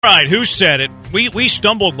All right, who said it? We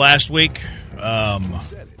stumbled last week. It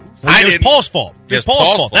was Paul's fault. It was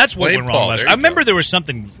Paul's fault. That's what went wrong last week. I remember there was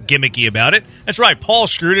something gimmicky about it. That's right. Paul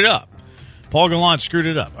screwed it up. Paul Gallant screwed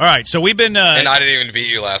it up. All right, so we've been... and I didn't even beat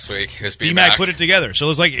you last week. It was BMAC put it together. So it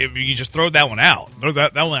was like you just throw that one out. Throw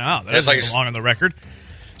that one out. That doesn't belong on the record.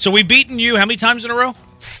 So we've beaten you how many times in a row?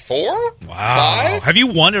 4? Wow. 5? Have you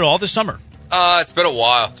won it all this summer? It's been a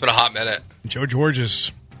while. It's been a hot minute. Joe George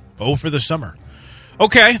is 0 for the summer.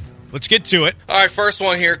 Okay, let's get to it. All right, first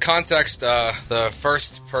one here. Context, the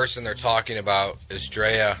first person they're talking about is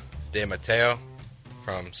Drea De Matteo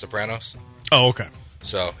from Sopranos. Oh, okay.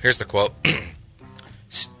 So here's the quote.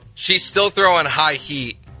 She's still throwing high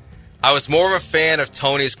heat. I was more of a fan of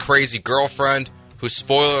Tony's crazy girlfriend who,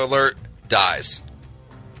 spoiler alert, dies.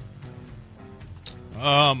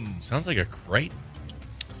 Sounds like a crate.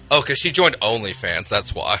 Oh, because she joined OnlyFans.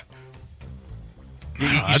 That's why.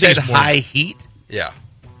 You said high heat? Yeah.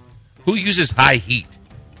 Who uses high heat?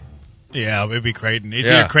 Yeah, it'd be Creighton. It's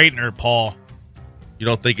either Creighton or Paul. You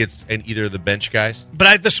don't think it's in either of the bench guys?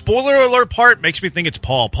 But the spoiler alert part makes me think it's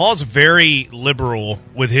Paul. Paul's very liberal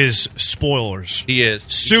with his spoilers. He is.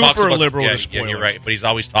 Super liberal with spoilers. Yeah, you're right, but he's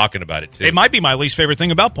always talking about it, too. It might be my least favorite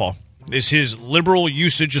thing about Paul, is his liberal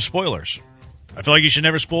usage of spoilers. I feel like you should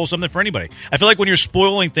never spoil something for anybody. I feel like when you're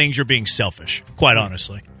spoiling things, you're being selfish, quite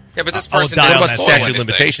honestly. Yeah, but this person die didn't on What that about spoil statute of anything.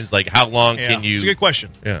 limitations? Like, how long can you... It's a good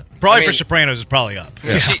question. Yeah. Probably I mean- for Sopranos, it's probably up.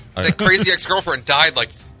 Yeah. The crazy ex-girlfriend died like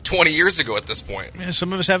 20 years ago at this point. Yeah,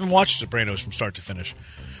 some of us haven't watched Sopranos from start to finish.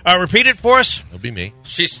 All right, repeat it for us. It'll be me.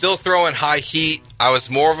 She's still throwing high heat. I was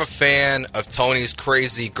more of a fan of Tony's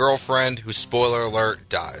crazy girlfriend who, spoiler alert,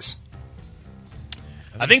 dies.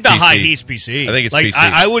 I think the PC. high heat's PC. I think it's like,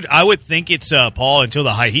 PC. I would think it's Paul until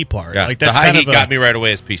the high heat part. Yeah, Like that's the high kind heat of got me right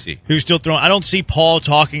away as PC. Who's still throwing? I don't see Paul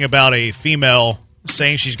talking about a female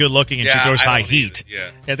saying she's good looking and she Yeah, throws I high don't heat.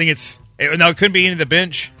 either, I think now it couldn't be any of the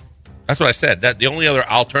bench. That's what I said. That the only other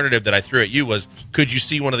alternative that I threw at you was, could you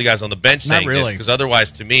see one of the guys on the bench Not saying really. Because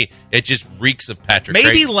otherwise, to me, it just reeks of Patrick Maybe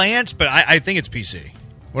Creighton. Lance, but I think it's PC.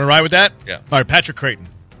 Want to ride with that? Yeah. All right, Patrick Creighton.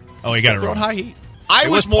 Oh, you got it Throwing wrong. high heat. I It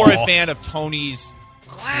was was more Paul. a fan of Tony's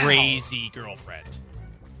crazy girlfriend,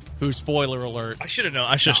 who, spoiler alert, I should have known.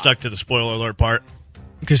 I should have stuck to the spoiler alert part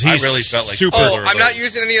because I he's really felt like super. Oh, I'm not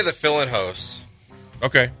using any of the fill-in hosts.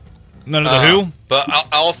 Okay. None of the who? But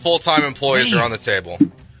all full-time employees are on the table,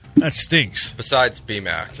 That stinks. besides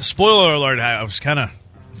BMAC. The spoiler alert. I was kind of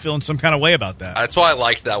feeling some kind of way about that. That's why I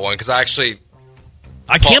liked that one, because I actually...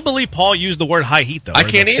 I can't believe Paul used the word high heat, though. I or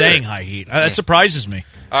can't either. saying high heat. That surprises me.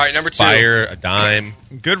 All right, number 2. Fire, a dime.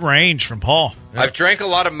 Good range from Paul. I've drank a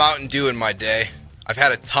lot of Mountain Dew in my day. I've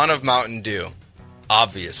had a ton of Mountain Dew,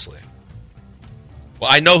 obviously. Well,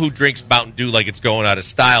 I know who drinks Mountain Dew like it's going out of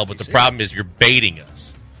style, but the problem is you're baiting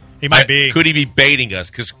us. He might be. Could he be baiting us?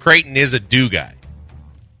 Because Creighton is a Dew guy.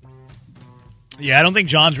 Yeah, I don't think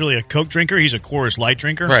John's really a Coke drinker. He's a Coors Light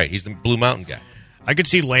drinker. Right, he's the Blue Mountain guy. I could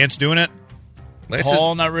see Lance doing it.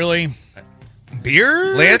 Paul, not really.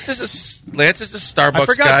 Beer? Lance is a Starbucks I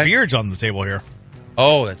forgot guy. Beard's on the table here.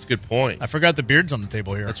 Oh, that's a good point. I forgot the Beard's on the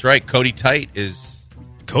table here. That's right. Cody Tight is...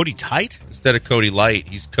 Cody Tight? Instead of Cody Light,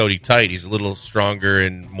 he's Cody Tight. He's a little stronger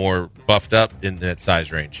and more buffed up in that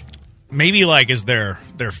size range. Maybe like is their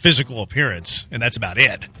physical appearance, and that's about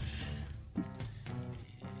it.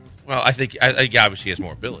 Well, I think obviously he has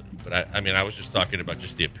more ability, but I was just talking about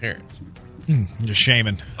just the appearance. I'm just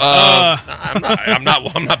shaming. I'm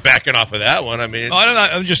not backing off of that one. I mean,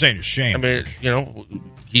 I'm just saying you're shaming. I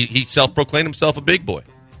mean, he self-proclaimed himself a big boy.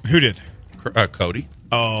 Who did? Cody.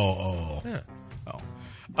 Oh.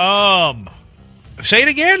 Yeah. Say it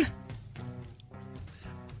again?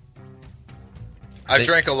 I've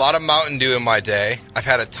drank a lot of Mountain Dew in my day. I've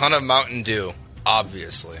had a ton of Mountain Dew,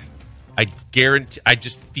 obviously. I guarantee. I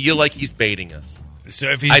just feel like he's baiting us. So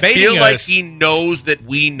if he's I baiting feel us, like he knows that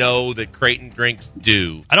we know that Creighton drinks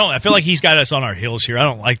Dew. I feel like he's got us on our heels here. I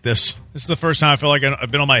don't like this. This is the first time I feel like I've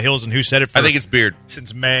been on my heels, and who said it? I think it's Beard.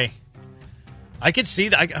 Since May. I could see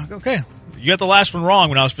that. Okay, you got the last one wrong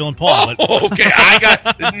when I was feeling Paul. Oh, okay, I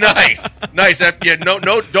got nice. Yeah, no,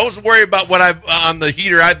 don't worry about what I've on the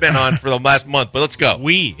heater I've been on for the last month. But let's go.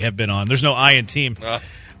 We have been on. There's no I in team.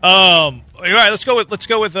 All right, let's go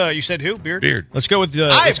with. You said who? Beard. Let's go with.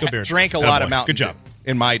 Let's go Beard. drank a lot of Mountain Good job. Dew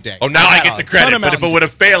in my day. Oh, now I had get a the ton credit. of But if it Mountain would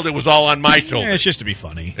have failed, it was all on my shoulders. Yeah, it's just to be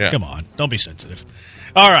funny. Yeah. Come on, don't be sensitive.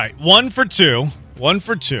 All right, 1 for 2. 1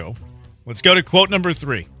 for 2. Let's go to quote number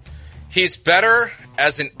 3. He's better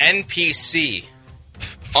as an NPC.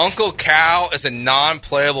 Uncle Cal is a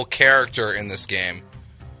non-playable character in this game.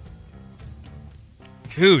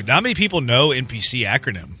 Dude, not many people know NPC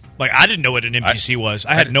acronym. Like, I didn't know what an NPC was.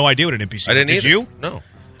 I had no idea what an NPC was. I didn't Did either. you? No.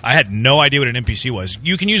 I had no idea what an NPC was.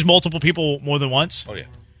 You can use multiple people more than once? Oh, yeah.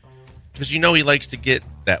 Because he likes to get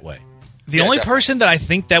that way. The only person that I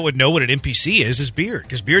think that would know what an NPC is Beard,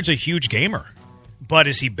 because Beard's a huge gamer. But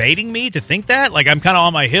is he baiting me to think that? Like, I'm kind of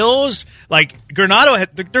on my heels? Like,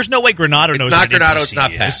 Granado, there's no way Granado knows what an NPC it's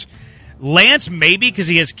not Pat. Lance, maybe, because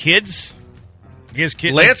he has kids.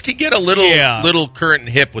 Lance can get a little current and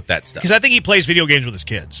hip with that stuff. Because I think he plays video games with his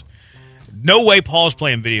kids. No way Paul's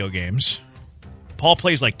playing video games. Paul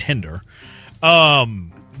plays like Tinder.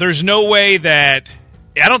 There's no way that...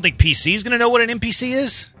 I don't think PC's going to know what an NPC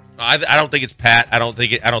is. I don't think it's Pat. I don't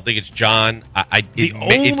think it's John. The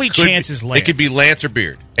only chance is Lance. It could be Lance or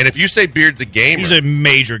Beard. And if you say Beard's a gamer... He's a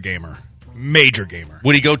major gamer. Major gamer.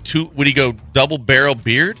 Would he go double barrel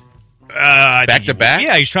Beard? Back to back?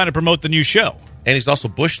 Yeah, he's trying to promote the new show. And he's also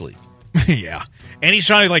Bush League. Yeah. And he's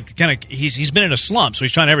trying to he's been in a slump, so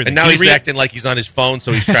he's trying everything. And now he's acting like he's on his phone,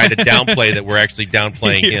 so he's trying to downplay that we're actually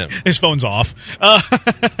downplaying him. His phone's off.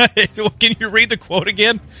 Can you read the quote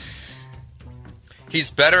again? He's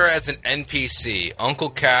better as an NPC. Uncle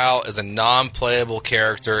Cal is a non-playable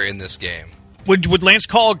character in this game. Would Lance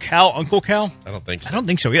call Cal Uncle Cal? I don't think so. I don't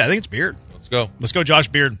think so. Yeah, I think it's Beard. Let's go, Josh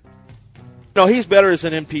Beard. No, he's better as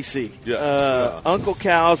an NPC. Uncle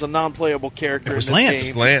Cal is a non-playable character in this Lance. game.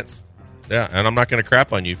 It's Lance. Yeah, and I'm not going to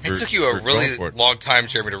crap on you for... It took you a really long time,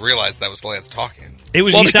 Jeremy, to realize that was Lance talking. It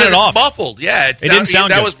was. He sounded off. Muffled. Yeah, it didn't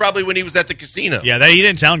sound good. That was probably when he was at the casino. Yeah, he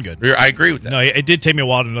didn't sound good. I agree with that. No, it did take me a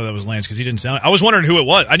while to know that was Lance because he didn't sound... I was wondering who it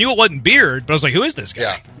was. I knew it wasn't Beard, but I was like, who is this guy?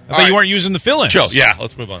 Yeah. I thought you weren't using the fill-ins. Joe, yeah,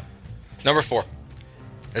 let's move on. Number 4.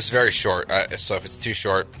 It's very short, so if it's too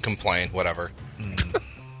short, complain, whatever.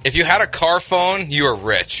 If you had a car phone, you were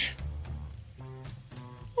rich.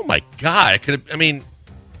 Oh, my God.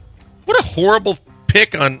 What a horrible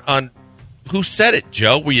pick on who said it,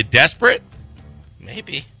 Joe. Were you desperate?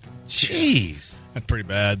 Maybe. Jeez. That's pretty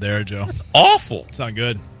bad there, Joe. That's awful. It's not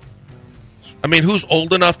good. Who's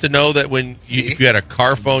old enough to know that if you had a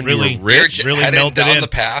car phone, you were rich? Really melted down in the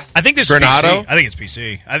path. I think this Granado? is PC. I think it's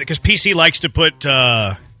PC. Because PC likes to put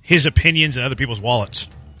his opinions in other people's wallets.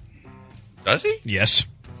 Does he? Yes.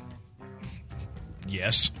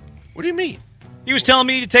 Yes. What do you mean? He was telling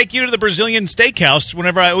me to take you to the Brazilian steakhouse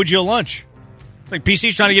whenever I owed you a lunch. Like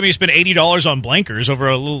PC's trying to get me to spend $80 on blankers over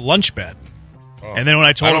a little lunch bet. Oh, and then when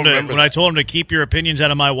I told him to keep your opinions out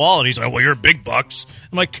of my wallet, he's like, "Well, you're big bucks."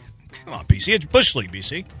 I'm like, "Come on, PC. It's Bush League,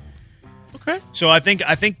 PC." Okay. So I think that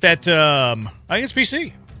I think it's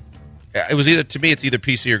PC. It was it's either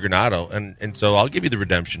PC or Granado, and so I'll give you the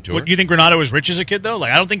redemption tour. Do you think Granado was rich as a kid though?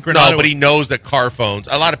 Like I don't think Granado. No, but he knows that car phones.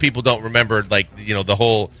 A lot of people don't remember the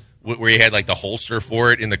whole where you had the holster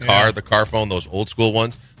for it in the car, the car phone, those old school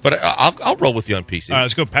ones. But I'll roll with you on PC. All right,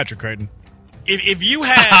 let's go, Patrick Creighton. If you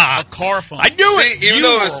had a car phone, I knew it. Even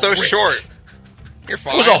though it was so short, you're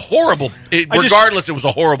fine. It was a horrible. Regardless, it was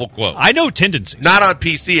a horrible quote. I know tendencies. Not on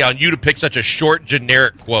PC. On you to pick such a short,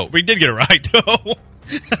 generic quote. We did get it right though.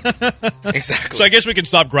 Exactly. So I guess we can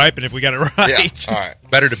stop griping if we got it right. Yeah. All right.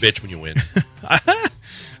 Better to bitch when you win. I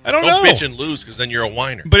don't know. Don't bitch and lose because then you're a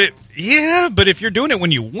whiner. But if you're doing it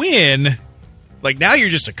when you win, now you're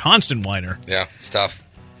just a constant whiner. Yeah, it's tough.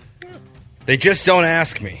 They just don't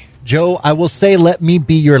ask me. Joe, I will say let me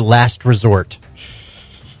be your last resort.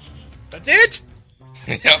 That's it?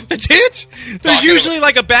 Yep. That's it? There's usually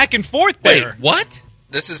a back and forth there. Wait, what?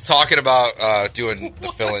 This is talking about doing the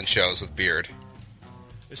fill-in shows with Beard.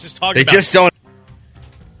 This is talking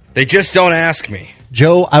They just don't ask me.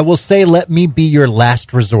 Joe, I will say let me be your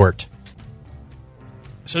last resort.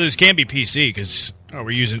 So this can't be PC because we're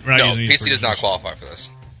not using PC does not qualify for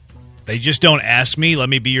this. They just don't ask me. Let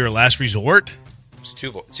me be your last resort. It's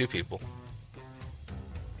two people.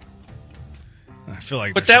 I feel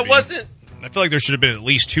like, but that wasn't. I feel like there should have been at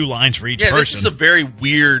least 2 lines for each person. This is a very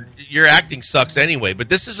weird. Your acting sucks anyway, but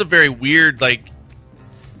this is a very weird,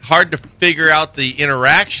 hard to figure out the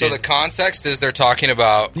interaction. So the context is they're talking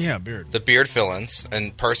about Beard. The Beard fill-ins,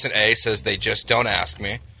 and person A says they just don't ask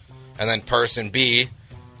me, and then person B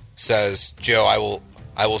says, Joe,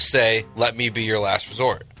 I will say, let me be your last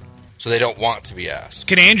resort. So they don't want to be asked.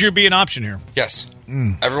 Can Andrew be an option here? Yes.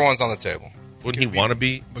 Everyone's on the table. Wouldn't he want to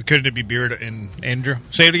be? But couldn't it be Beard and Andrew?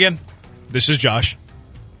 Say it again. This is Josh.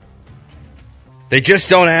 They just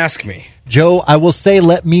don't ask me. Joe, I will say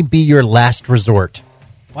let me be your last resort.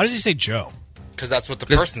 Why does he say Joe? Because that's what the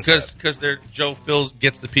person said. Because Joe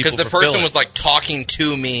gets the people. Because the person was talking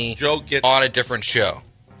to me on a different show.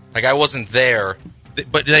 I wasn't there.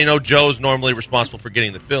 But they know Joe's normally responsible for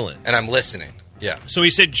getting the fill-in. And I'm listening. Yeah. So he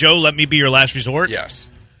said, Joe, let me be your last resort? Yes.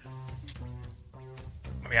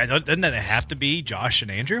 Doesn't that have to be Josh and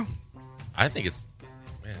Andrew? I think it's...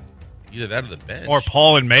 Man. Either that or the bench. Or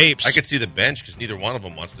Paul and Mapes. I could see the bench because neither one of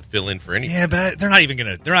them wants to fill in for anything. Yeah, but they're not even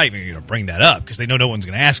gonna bring that up because they know no one's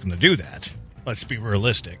gonna ask them to do that. Let's be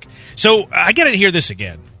realistic. So I gotta hear this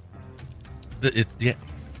again. Yeah.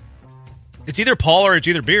 It's either Paul or it's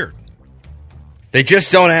either Beard. They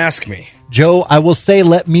just don't ask me. Joe, I will say,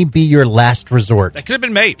 let me be your last resort. That could have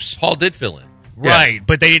been Mapes. Paul did fill in. Right, Yeah.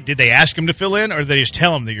 but did they ask him to fill in, or did they just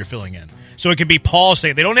tell him that you're filling in? So it could be Paul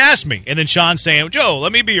saying, they don't ask me, and then Sean saying, Joe,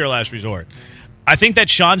 let me be your last resort. I think that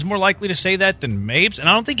Sean's more likely to say that than Mapes, and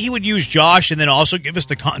I don't think he would use Josh and then also give us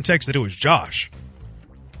the context that it was Josh.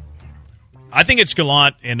 I think it's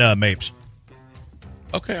Gallant and Mapes.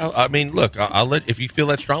 Okay, I mean, look, I'll let if you feel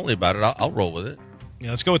that strongly about it, I'll roll with it. Yeah,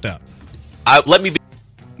 let's go with that. Let me be.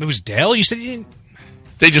 It was Dale? You said you didn't?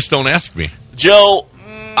 They just don't ask me. Joe,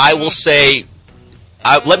 I will say,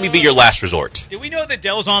 let me be your last resort. Did we know that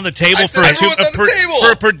Dell's on the table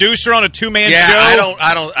for a producer on a two-man show?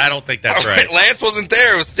 I don't think that's right. Lance wasn't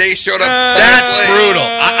there. It was Day showed up. That's brutal.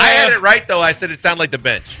 I had it right though. I said it sounded like the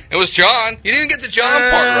bench. It was John. You didn't even get the John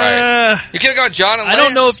part right. You could have got John and Lance. I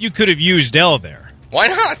don't know if you could have used Dell there. Why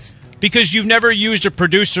not? Because you've never used a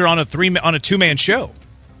producer on a two-man show.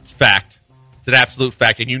 It's fact. It's an absolute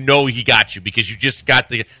fact, and you know he got you because you just got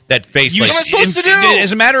that face. What am I supposed to do?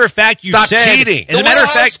 As a matter of fact, you Stop said cheating. As a matter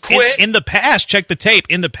of fact, in the past, check the tape.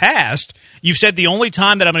 In the past, you've said the only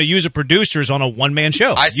time that I'm going to use a producer is on a one-man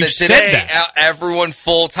show. I said today, everyone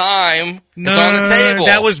full time is on the table.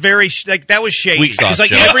 That was that was shady. Weak sauce, it's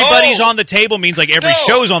like Joe. everybody's on the table means like every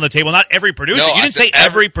show's on the table, not every producer. You didn't say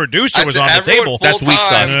every producer was on the table. That's weak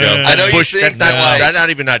sauce, Joe. I know you Bush, think that's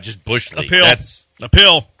not even just Bush League. Appeal. That's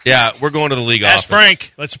appeal. Yeah, we're going to the league That's office.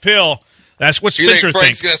 Frank. Let's appeal. That's what You Spencer think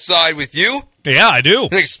Frank's thinks. going to side with you? Yeah, I do. You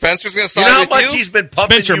think Spencer's going to side You know how with much you? he's been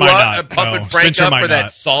pumping Spencer you might up not. and pumping No, Frank Spencer up might for that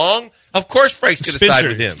not. song? Of course Frank's going to side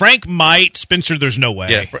with him. Frank might. Spencer, there's no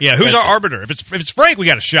way. Yeah, who's our arbiter? If it's Frank, we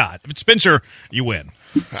got a shot. If it's Spencer, you win.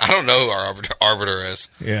 I don't know who our arbiter is.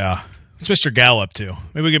 Yeah. It's Mr. Gallup, too.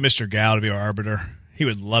 Maybe we get Mr. Gal to be our arbiter. He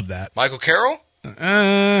would love that. Michael Carroll?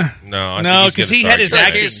 No, because he had his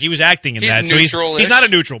acting. He was acting in that. So he's not a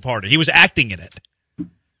neutral party. He was acting in it.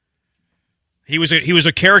 He was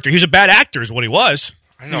a character. He was a bad actor is what he was.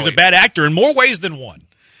 He was a bad actor in more ways than one.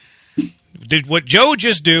 Did what Joe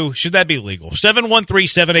just do, should that be legal?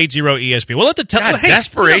 713-780-ESP. Well,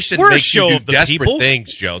 desperation we're makes a show you do of the desperate people.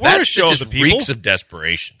 things, Joe. We're That a show just of the people. reeks of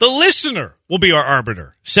desperation. The listener will be our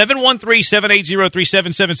arbiter.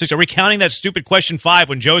 713-780-3776. Are we counting that stupid question 5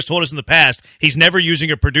 when Joe's told us in the past he's never using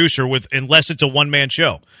a producer unless it's a one-man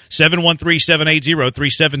show?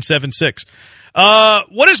 713-780-3776.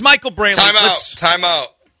 What is Michael Brantley? Time out.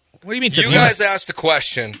 What do you mean? You guys asked the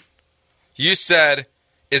question. You said,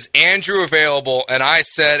 is Andrew available? And I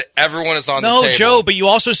said, everyone is on the table. No, Joe, but you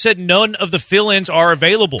also said none of the fill-ins are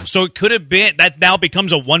available. So it could have been, that now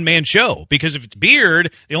becomes a one-man show. Because if it's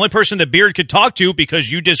Beard, the only person that Beard could talk to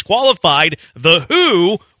because you disqualified the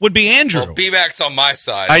Who would be Andrew. Well, B-Mac's on my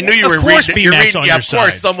side. I knew you were reading. B-Mac's on your of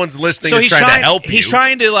course, side. someone's listening So and he's trying to help you. He's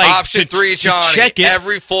trying to Option 3, Johnny. check it.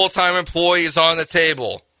 Every full-time employee is on the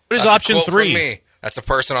table. What is That's option a quote 3? From me. That's a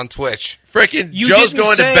person on Twitch. Freaking You Joe's didn't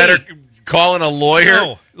going say- to better calling a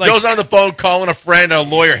lawyer. No, Joe's on the phone calling a friend, a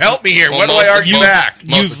lawyer. Help me here. Well, what do I argue back?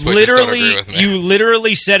 Most of the Twitchers don't agree with me. You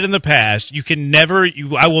literally said in the past, you can never.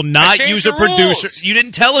 I will not changed use the a producer. rules. You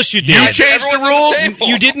didn't tell us you did. You changed the Everyone's on rules. the table.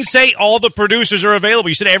 You didn't say all the producers are available.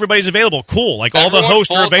 You said everybody's available. Cool. Like all the Everyone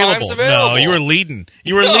hosts are full-time's available. available. No, you were leading.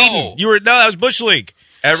 You were No. leading. That was Bush League.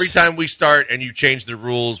 Every time we start and you change the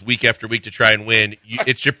rules week after week to try and win,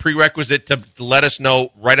 it's your prerequisite to let us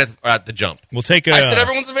know right at the jump. We'll take a. I said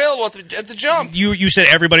everyone's available at the jump. You said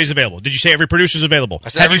everybody's available. Did you say every producer's available? I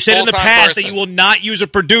said Have every you said in the full-time past person. that you will not use a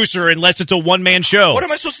producer unless it's a one-man show? What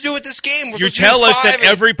am I supposed to do with this game? We're You supposed to do tell us that 5 and-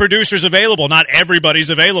 every producer's available. Not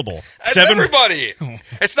everybody's available. That's everybody.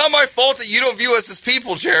 It's not my fault that you don't view us as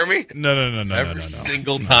people, Jeremy. No. Every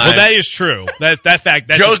single time. Well, that is true. That's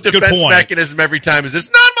Joe's a good defense point. mechanism every time is,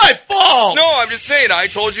 it's not my fault. No, I'm just saying. I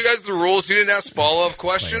told you guys the rules. You didn't ask follow-up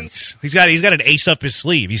questions. He's got an ace up his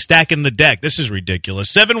sleeve. He's stacking the deck. This is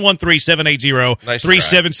ridiculous.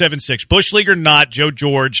 713-780-3776. Bush League or not, Joe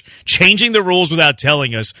George changing the rules without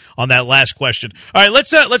telling us on that last question. All right,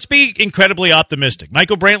 let's be incredibly optimistic.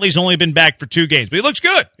 Michael Brantley's only been back for 2 games, but he looks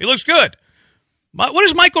good. What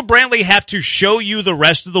does Michael Brantley have to show you the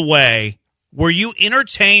rest of the way where you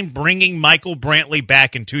entertain bringing Michael Brantley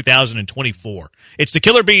back in 2024? It's the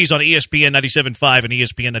Killer Bees on ESPN 97.5 and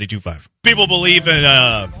ESPN 92.5. People believe in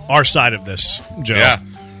our side of this, Joe. Yeah.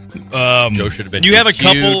 Joe should have been. You have a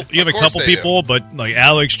DQ'd. couple people, but like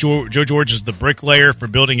Alex, Joe George is the bricklayer for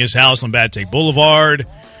building his house on Bad Take Boulevard.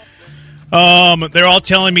 They're all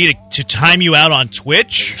telling me to time you out on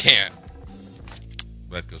Twitch. You can't.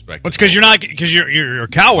 That goes back. It's because you're a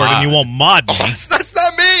coward and you won't mod me. Oh, that's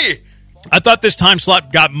not me. I thought this time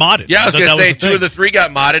slot got modded. Yeah, I was going to say 2 of the 3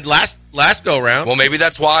 got modded last go round. Well, maybe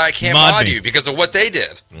that's why I can't mod you because of what they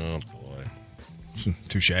did. Oh boy,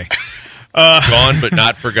 touche. Gone but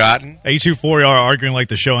not forgotten. 824 are arguing like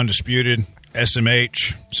the show Undisputed.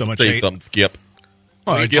 SMH. So much hate. Skip.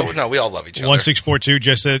 No, we all love each other. 1642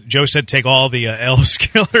 Joe said take all the L's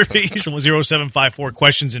Hillary. 0754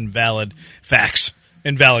 questions invalid. Facts.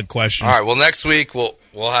 Invalid question. All right. Well, next week we'll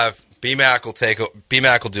have BMAC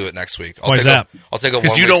will do it next week. Why is that? I'll take a 1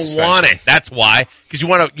 week you don't want it. That's why. Because you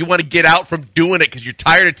want to get out from doing it because you're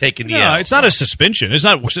tired of taking the L. It's not a suspension. It's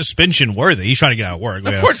not suspension worthy. He's trying to get out of work.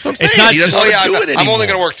 Of course, I'm it's not. I'm only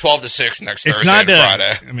going to work 12 to 6 next Thursday and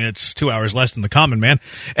Friday. I mean, it's 2 hours less than the common man.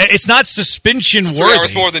 It's not suspension worthy. 3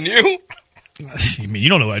 hours more than you. I mean, you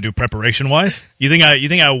don't know what I do preparation wise. You think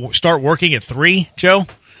I start working at 3, Joe?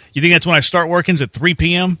 You think that's when I start working? Is at 3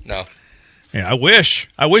 p.m.? No. Yeah, I wish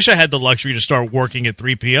I had the luxury to start working at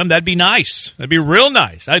 3 p.m. That'd be nice. That'd be real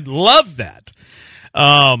nice. I'd love that.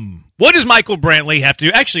 What does Michael Brantley have to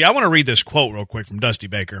do? Actually, I want to read this quote real quick from Dusty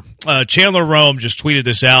Baker. Chandler Rome just tweeted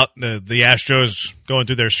this out. The Astros going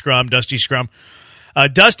through their scrum, Dusty scrum.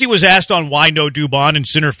 Dusty was asked on why no Dubon in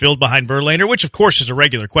center field behind Verlander, which, of course, is a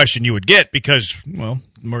regular question you would get because, well,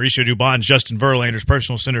 Mauricio Dubon's Justin Verlander's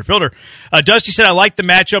personal center fielder. Dusty said, I like the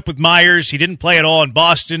matchup with Myers. He didn't play at all in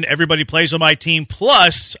Boston. Everybody plays on my team.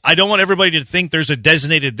 Plus, I don't want everybody to think there's a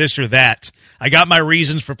designated this or that. I got my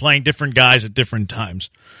reasons for playing different guys at different times.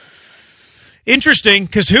 Interesting,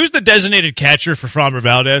 because who's the designated catcher for Framber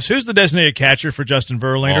Valdez? Who's the designated catcher for Justin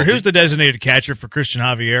Verlander? Who's the designated catcher for Christian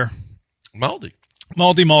Javier? Maldi.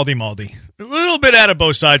 A little bit out of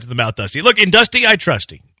both sides of the mouth, Dusty. Look, in Dusty, I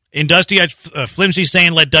trust him. In Dusty, Flimsy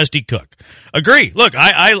saying let Dusty cook. Agree. Look,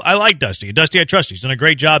 I like Dusty. In Dusty, I trust him. He's done a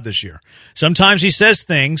great job this year. Sometimes he says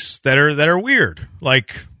things that are weird,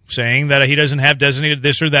 like saying that he doesn't have designated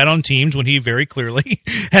this or that on teams when he very clearly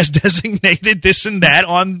has designated this and that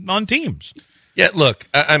on teams. Yeah, look,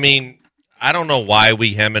 I mean, I don't know why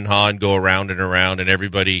we hem and haw and go around and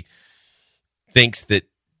everybody thinks that,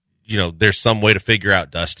 there's some way to figure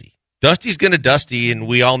out Dusty. Dusty's going to Dusty, and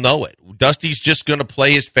we all know it. Dusty's just going to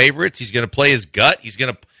play his favorites. He's going to play his gut.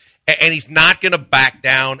 And he's not going to back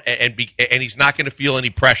down, and he's not going to feel any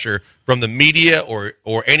pressure from the media or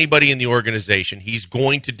anybody in the organization. He's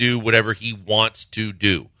going to do whatever he wants to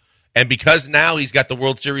do. And because now he's got the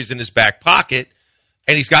World Series in his back pocket,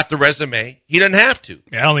 and he's got the resume, he doesn't have to.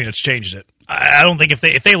 Yeah, I don't think it's changed it. I don't think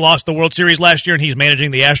if they lost the World Series last year and he's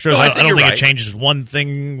managing the Astros, I don't think it changes one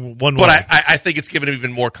thing one way. But I think it's given him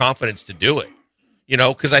even more confidence to do it.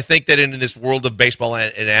 Because I think that in this world of baseball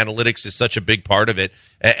and analytics is such a big part of it,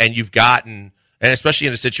 and you've gotten, and especially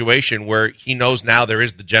in a situation where he knows now there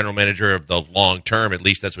is the general manager of the long term, at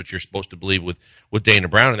least that's what you're supposed to believe with Dana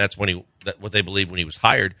Brown, and that's what they believed when he was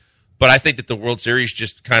hired. But I think that the World Series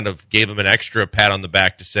just kind of gave him an extra pat on the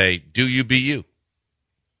back to say, do you be you.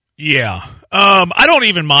 Yeah. I don't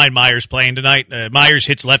even mind Myers playing tonight. Myers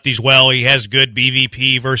hits lefties well. He has good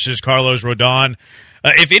BVP versus Carlos Rodon.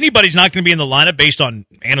 If anybody's not going to be in the lineup based on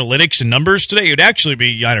analytics and numbers today, it would actually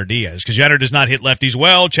be Yainer Diaz because Yainer does not hit lefties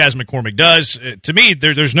well. Chas McCormick does. To me,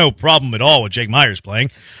 there's no problem at all with Jake Myers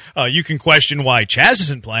playing. You can question why Chas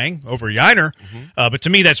isn't playing over Yainer, but to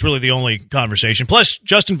me, that's really the only conversation. Plus,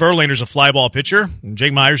 Justin Verlander's a fly ball pitcher, and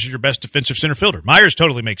Jake Myers is your best defensive center fielder. Myers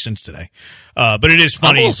totally makes sense today. But it is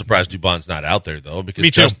funny. I'm a little surprised Dubon's not out there, though, because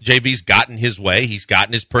JV's gotten his way. He's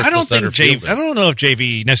gotten his personal center fielder. I don't know if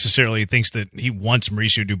JV necessarily thinks that he wants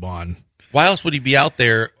Mauricio Dubon. Why else would he be out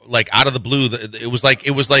there, like, out of the blue? It was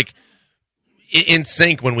like in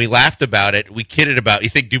sync when we laughed about it. We kidded about, you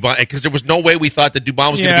think Dubon, because there was no way we thought that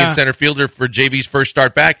Dubon was going to be in center fielder for JV's first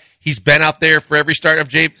start back. He's been out there for every start of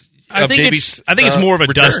JV's. I think it's more of a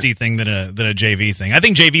return. Dusty thing than a JV thing. I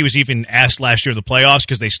think JV was even asked last year in the playoffs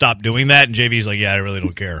because they stopped doing that, and JV's like, yeah, I really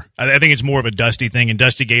don't care. I think it's more of a Dusty thing, and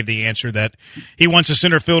Dusty gave the answer that he wants a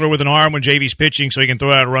center fielder with an arm when JV's pitching so he can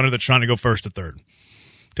throw out a runner that's trying to go first to third.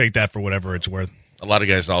 Take that for whatever it's worth. A lot of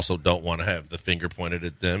guys also don't want to have the finger pointed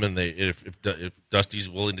at them, and if Dusty's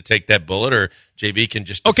willing to take that bullet, or JV can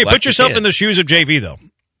just put yourself in the shoes of JV though.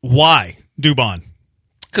 Why Dubon?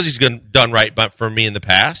 Because he's done right for me in the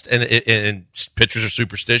past, and pitchers are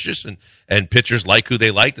superstitious, and pitchers like who they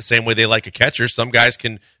like the same way they like a catcher. Some guys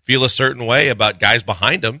can feel a certain way about guys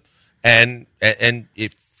behind them, and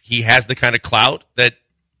if he has the kind of clout that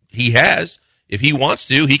he has, if he wants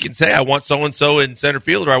to, he can say, I want so-and-so in center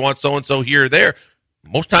field, or I want so-and-so here or there.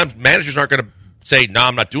 Most times managers aren't going to say, no,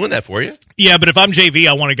 I'm not doing that for you. Yeah, but if I'm JV,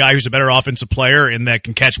 I want a guy who's a better offensive player and that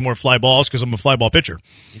can catch more fly balls because I'm a fly ball pitcher.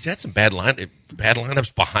 He's had some bad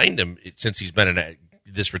lineups behind him since he's been in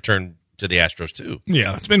this return to the Astros, too.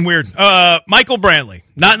 Yeah, it's been weird. Michael Brantley,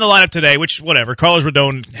 not in the lineup today, which, whatever. Carlos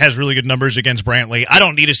Rodon has really good numbers against Brantley. I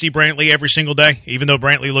don't need to see Brantley every single day, even though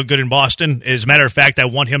Brantley looked good in Boston. As a matter of fact, I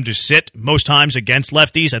want him to sit most times against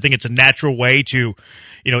lefties. I think it's a natural way to,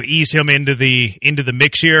 ease him into the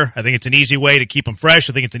mix here. I think it's an easy way to keep him fresh.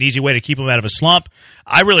 I think it's an easy way to keep him out of a slump.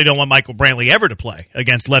 I really don't want Michael Brantley ever to play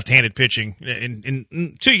against left-handed pitching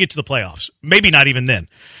until you get to the playoffs. Maybe not even then.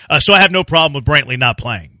 So I have no problem with Brantley not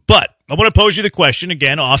playing. But I want to pose you the question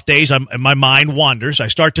again. Off days, my mind wanders. I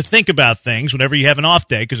start to think about things whenever you have an off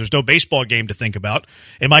day because there's no baseball game to think about.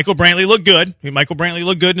 And Michael Brantley looked good. Michael Brantley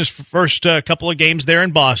looked good in his first couple of games there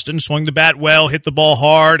in Boston. Swung the bat well, hit the ball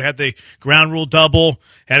hard, had the ground rule double,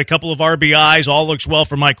 had a couple of RBIs. All looks well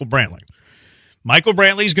for Michael Brantley. Michael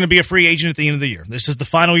Brantley is going to be a free agent at the end of the year. This is the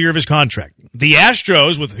final year of his contract. The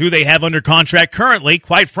Astros, with who they have under contract currently,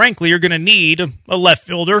 quite frankly, are going to need a left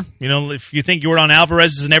fielder. If you think Yordan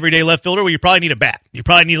Alvarez is an everyday left fielder, well, you probably need a bat. You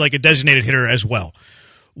probably need like a designated hitter as well.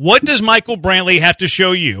 What does Michael Brantley have to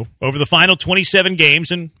show you over the final 27 games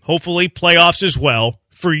and hopefully playoffs as well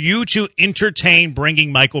for you to entertain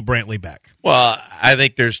bringing Michael Brantley back? Well, I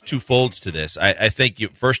think there's two folds to this. I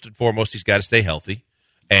think first and foremost, he's got to stay healthy.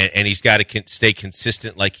 And he's got to stay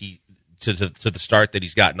consistent like to the start that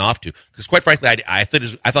he's gotten off to. Because quite frankly, I thought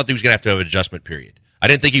that he was going to have an adjustment period. I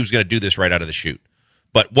didn't think he was going to do this right out of the chute.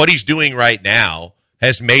 But what he's doing right now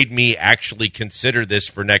has made me actually consider this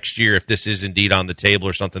for next year if this is indeed on the table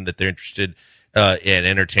or something that they're interested in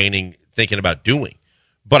entertaining, thinking about doing.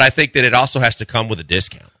 But I think that it also has to come with a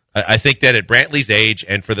discount. I think that at Brantley's age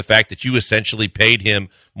and for the fact that you essentially paid him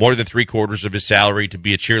more than 3/4 of his salary to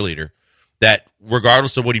be a cheerleader, that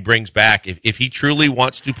regardless of what he brings back, if he truly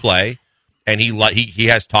wants to play, and he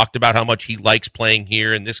has talked about how much he likes playing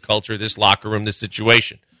here in this culture, this locker room, this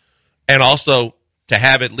situation, and also to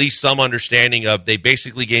have at least some understanding of they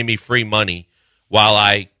basically gave me free money while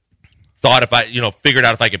I thought figured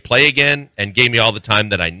out if I could play again and gave me all the time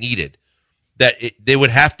that I needed, that they would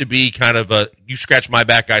have to be kind of you scratch my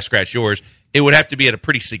back, I scratch yours. It would have to be at a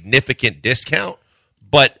pretty significant discount,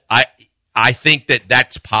 but I think that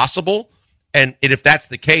that's possible. And if that's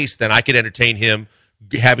the case, then I could entertain him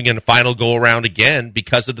having a final go-around again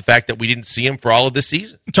because of the fact that we didn't see him for all of this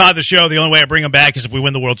season. Todd, the show, the only way I bring him back is if we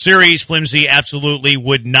win the World Series. Flimsy absolutely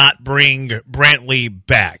would not bring Brantley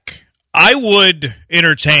back. I would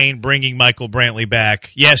entertain bringing Michael Brantley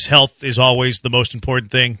back. Yes, health is always the most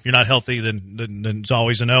important thing. If you're not healthy, then it's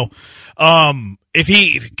always a no. If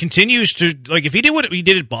he continues to, if he did what he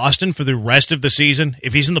did at Boston for the rest of the season,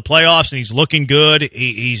 if he's in the playoffs and he's looking good,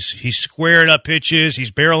 he's squaring up pitches,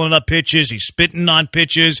 he's barreling up pitches, he's spitting on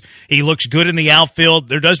pitches, he looks good in the outfield,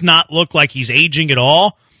 there does not look like he's aging at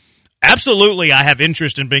all. Absolutely, I have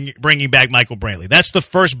interest in bringing back Michael Brantley. That's the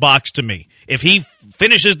first box to me. If he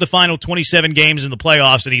finishes the final 27 games in the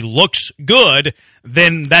playoffs and he looks good,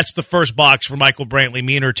 then that's the first box for Michael Brantley,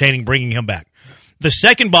 me entertaining bringing him back. The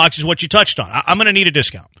second box is what you touched on. I'm going to need a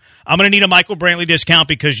discount. I'm going to need a Michael Brantley discount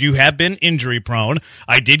because you have been injury prone.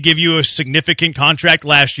 I did give you a significant contract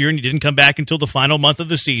last year, and you didn't come back until the final month of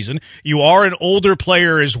the season. You are an older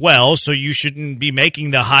player as well, so you shouldn't be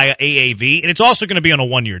making the high AAV. And it's also going to be on a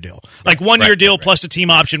one-year deal. Like one-year deal plus a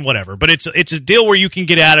team option, whatever. But it's a deal where you can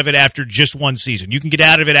get out of it after just one season. You can get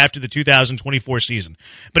out of it after the 2024 season.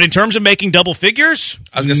 But in terms of making double figures,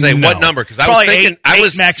 I was going to say, what number? Because I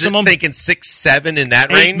was maximum. Thinking 6, 7 in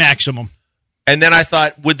that range. 8 maximum. And then I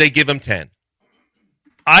thought, would they give him 10?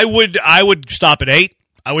 I would stop at 8.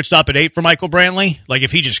 I would stop at 8 for Michael Brantley. Like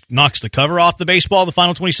if he just knocks the cover off the baseball, the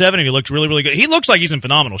final 27, and he looks really, really good. He looks like he's in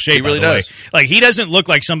phenomenal shape. He really does. Like he doesn't look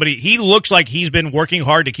like somebody. He looks like he's been working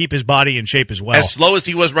hard to keep his body in shape as well. As slow as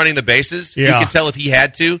he was running the bases, you can tell if he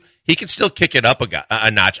had to, he can still kick it up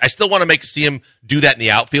a notch. I still want to see him do that in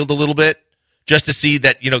the outfield a little bit, just to see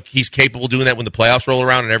that he's capable of doing that when the playoffs roll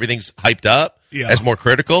around and everything's hyped up as more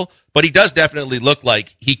critical. But he does definitely look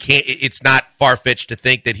like he can't. It's not far-fetched to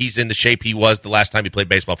think that he's in the shape he was the last time he played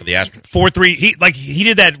baseball for the Astros. 4.3. He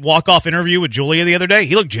did that walk-off interview with Julia the other day.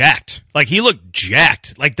 He looked jacked. Like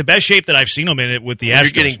the best shape that I've seen him in it with the Astros.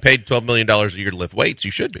 You're getting paid $12 million a year to lift weights.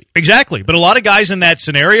 You should be. Exactly. But a lot of guys in that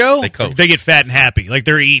scenario, they get fat and happy. Like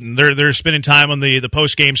they're eating. They're spending time on the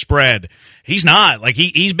post-game spread. He's not. Like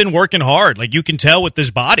he's been working hard. Like you can tell with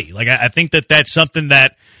this body. Like I think that's something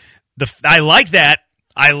that I like that.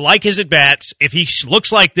 I like his at-bats. If he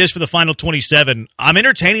looks like this for the final 27, I'm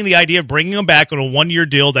entertaining the idea of bringing him back on a one-year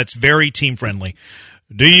deal that's very team-friendly.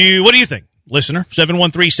 What do you think? listener,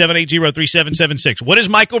 713-780-3776. What does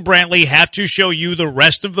Michael Brantley have to show you the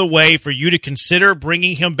rest of the way for you to consider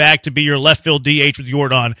bringing him back to be your left field DH with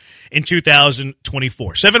Jordan in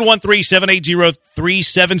 2024?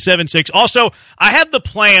 713-780-3776. Also, I have the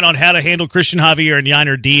plan on how to handle Christian Javier and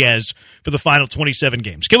Yainer Diaz for the final 27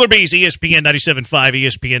 games. Killer Bees, ESPN 97.5,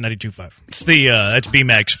 ESPN 92.5. It's that's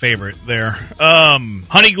B-Mac's favorite there.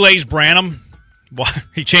 Honey Glazed Branham.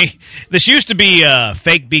 He changed. This used to be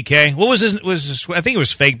fake BK. What was his? I think it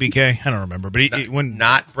was fake BK. I don't remember. But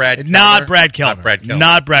not Brad Kellner. Not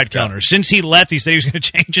Brad Kellner. Yeah. Since he left, he said he was going to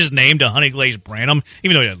change his name to Honey Glazed Branham,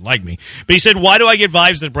 even though he doesn't like me. But he said, "Why do I get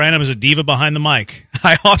vibes that Branham is a diva behind the mic?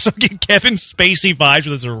 I also get Kevin Spacey vibes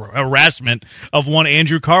with his harassment of one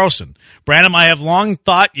Andrew Carlson. Branham, I have long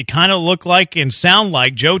thought you kind of look like and sound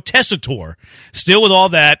like Joe Tessitore. Still, with all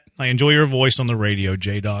that, I enjoy your voice on the radio,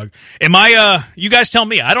 J-Dog. Am I, you guys tell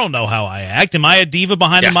me, I don't know how I act. Am I a diva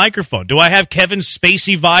behind the microphone? Do I have Kevin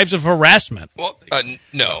Spacey vibes of harassment? Well,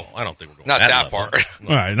 no. I don't think we're going not that level. part.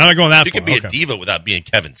 All right, not going that you far. You can be a diva without being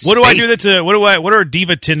Kevin Spacey. What do I do what are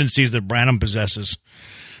diva tendencies that Branham possesses?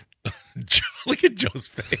 Look at Joe's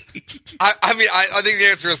face. I mean, I think the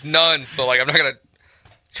answer is none, so I'm not going to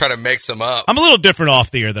try to make some up. I'm a little different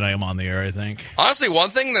off the air than I am on the air, I think. Honestly,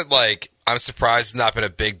 one thing that, I'm surprised has not been a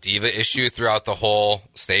big diva issue throughout the whole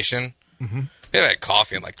station. Mm-hmm. We haven't had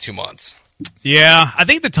coffee in 2 months. Yeah, I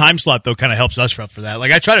think the time slot, though, kind of helps us for that.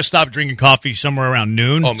 I try to stop drinking coffee somewhere around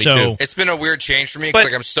noon. Oh, me too. It's been a weird change for me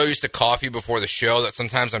because I'm so used to coffee before the show that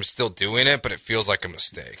sometimes I'm still doing it, but it feels like a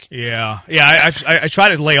mistake. Yeah. I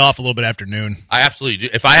try to lay off a little bit after noon. I absolutely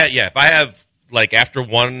do. If I have after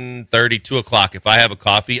 1:30, 2 o'clock, if I have a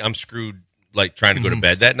coffee, I'm screwed. Trying to go to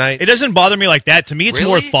bed that night. It doesn't bother me like that. To me, it's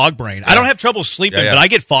more fog brain. Yeah. I don't have trouble sleeping, but I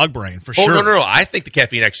get fog brain for sure. No. I think the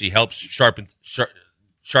caffeine actually helps sharpen.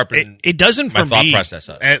 It doesn't for my thought me. Process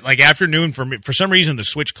up. Afternoon for me. For some reason, the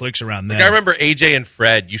switch clicks around then. I remember AJ and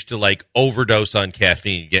Fred used to overdose on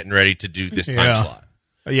caffeine, getting ready to do this time slot.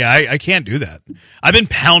 Yeah, I can't do that. I've been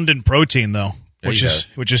pounding protein though. Which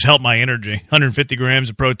has helped my energy. 150 grams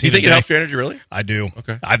of protein. You think it helps your energy, really? I do.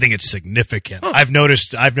 Okay. I think it's significant. Huh. I've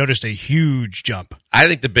noticed a huge jump. I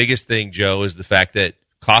think the biggest thing, Joe, is the fact that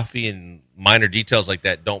coffee and minor details like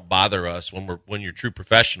that don't bother us when you're true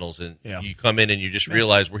professionals and you come in and you just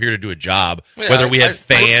realize we're here to do a job, whether we have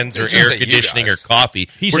fans or air conditioning or coffee.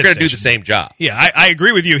 We're going to do the same job. Yeah, I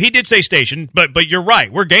agree with you. He did say station, but you're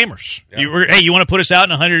right. We're gamers. Yeah. You want to put us out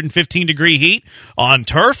in 115-degree heat on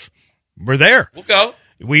turf? We're there. We'll go.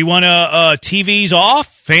 We want TVs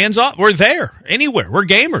off, fans off. We're there. Anywhere. We're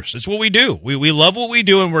gamers. That's what we do. We love what we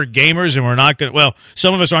do, and we're gamers, and we're not going to,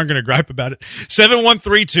 some of us aren't going to gripe about it.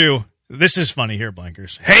 7132. This is funny here,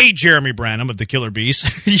 Blankers. Hey, Jeremy Branham of the Killer Bees.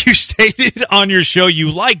 You stated on your show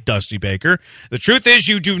you like Dusty Baker. The truth is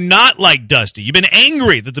you do not like Dusty. You've been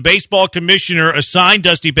angry that the baseball commissioner assigned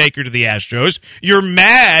Dusty Baker to the Astros. You're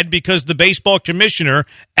mad because the baseball commissioner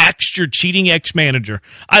axed your cheating ex-manager.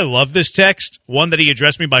 I love this text. One that he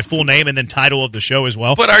addressed me by full name and then title of the show as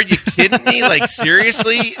well. But are you kidding me?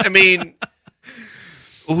 Seriously? I mean...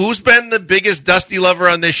 Who's been the biggest Dusty lover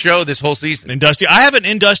on this show this whole season? And Dusty, I have an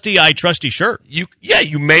In Dusty I Trusty shirt. You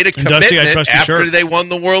made a commitment after they won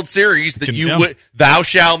the World Series that thou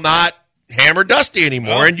shall not hammer Dusty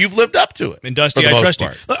anymore, and you've lived up to it. And Dusty I Trusty.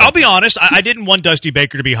 I'll be honest, I didn't want Dusty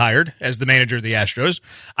Baker to be hired as the manager of the Astros.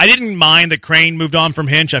 I didn't mind that Crane moved on from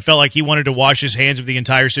Hinch. I felt like he wanted to wash his hands of the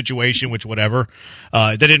entire situation, which whatever.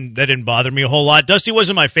 That didn't bother me a whole lot. Dusty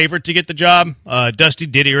wasn't my favorite to get the job. Dusty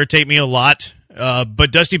did irritate me a lot.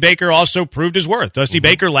 But Dusty Baker also proved his worth. Dusty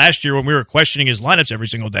Baker last year, when we were questioning his lineups every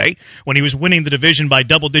single day, when he was winning the division by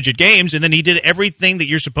double-digit games, and then he did everything that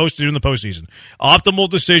you're supposed to do in the postseason. Optimal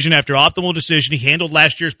decision after optimal decision. He handled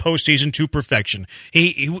last year's postseason to perfection.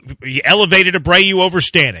 He elevated Abreu over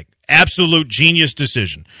Stanek. Absolute genius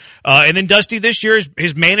decision. And then Dusty this year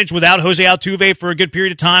has managed without Jose Altuve for a good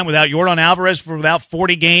period of time, without Yordan Alvarez for about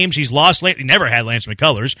 40 games. He's lost. He never had Lance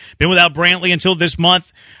McCullers. Been without Brantley until this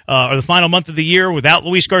month, or the final month of the year, without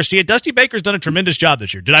Luis Garcia. Dusty Baker's done a tremendous job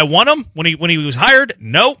this year. Did I want him when he was hired?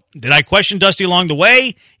 No. Did I question Dusty along the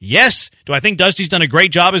way? Yes. Do I think Dusty's done a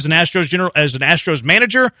great job as an Astros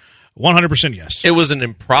manager? 100% yes. It was an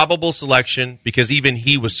improbable selection because even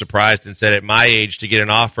he was surprised and said, at my age, to get an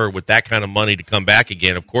offer with that kind of money to come back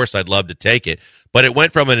again, of course I'd love to take it. But it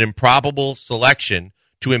went from an improbable selection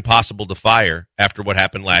to impossible to fire after what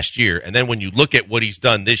happened last year. And then when you look at what he's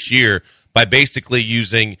done this year by basically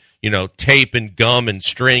using, tape and gum and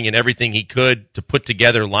string and everything he could to put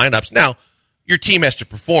together lineups. Now, your team has to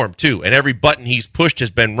perform too, and every button he's pushed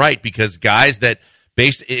has been right because guys that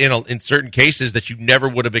based in certain cases that you never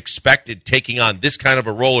would have expected taking on this kind of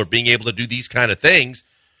a role or being able to do these kind of things,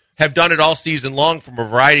 have done it all season long from a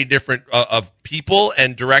variety of different of people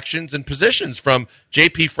and directions and positions, from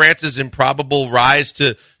J.P. France's improbable rise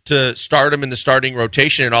to stardom in the starting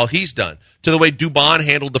rotation and all he's done, to the way Dubon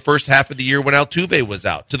handled the first half of the year when Altuve was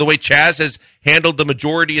out, to the way Chaz has handled the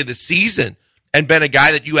majority of the season and been a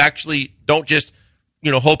guy that you actually don't just,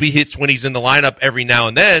 hope he hits when he's in the lineup every now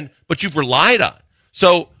and then, but you've relied on.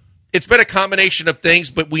 So it's been a combination of things,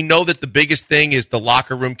 but we know that the biggest thing is the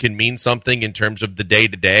locker room can mean something in terms of the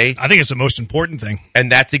day-to-day. I think it's the most important thing. And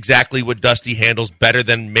that's exactly what Dusty handles better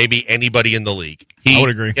than maybe anybody in the league. I would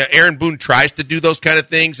agree. Aaron Boone tries to do those kind of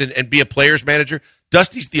things and be a player's manager.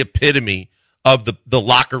 Dusty's the epitome of the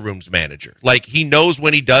locker room's manager. Like, he knows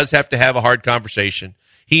when he does have to have a hard conversation.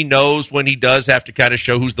 He knows when he does have to kind of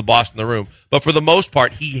show who's the boss in the room. But for the most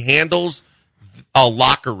part, he handles a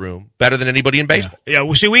locker room better than anybody in baseball. Yeah.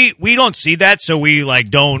 Well, see, we don't see that, so we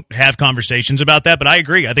don't have conversations about that. But I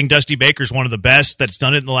agree. I think Dusty Baker's one of the best that's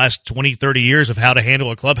done it in the last 20, 30 years of how to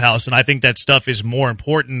handle a clubhouse, and I think that stuff is more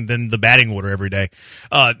important than the batting order every day.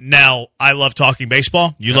 Now, I love talking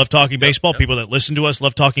baseball. You love talking baseball. People that listen to us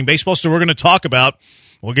love talking baseball. So we're going to talk about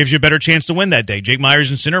what gives you a better chance to win that day. Jake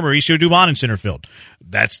Myers in center, Mauricio Dubon in center field.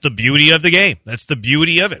 That's the beauty of the game. That's the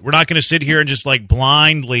beauty of it. We're not going to sit here and just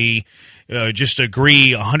blindly just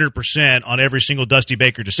agree 100% on every single Dusty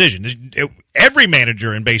Baker decision. Every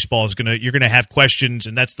manager in baseball you're going to have questions,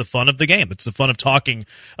 and that's the fun of the game. It's the fun of talking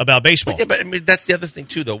about baseball. But I mean, that's the other thing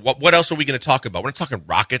too, though. What else are we going to talk about? We're not talking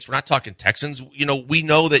Rockets. We're not talking Texans. We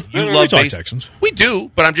know that you love baseball. Texans. We do,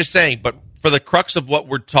 but I'm just saying. But for the crux of what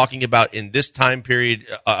we're talking about in this time period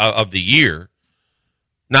of the year,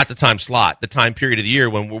 not the time slot, the time period of the year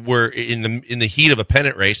when we're in the heat of a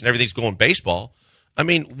pennant race and everything's going baseball. I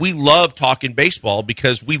mean, we love talking baseball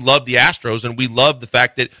because we love the Astros and we love the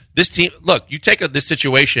fact that this team, look, you take this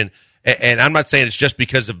situation, and I'm not saying it's just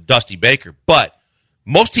because of Dusty Baker, but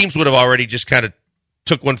most teams would have already just kind of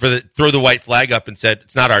took one throw the white flag up and said,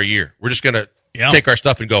 it's not our year. We're just going to take our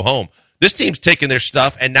stuff and go home. This team's taking their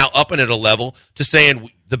stuff and now upping it a level to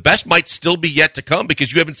saying the best might still be yet to come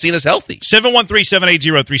because you haven't seen us healthy.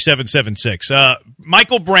 713-780-3776.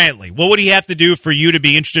 Michael Brantley, what would he have to do for you to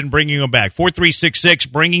be interested in bringing him back? 4366,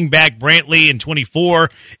 bringing back Brantley in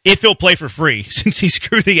 24, if he'll play for free, since he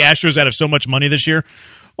screwed the Astros out of so much money this year.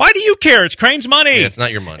 Why do you care? It's Crane's money. Yeah, it's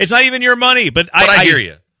not your money. It's not even your money. But I hear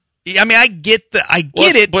you. I mean, I get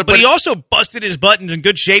it, but he also busted his buttons in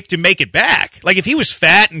good shape to make it back. Like, if he was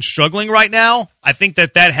fat and struggling right now, I think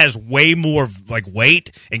that has way more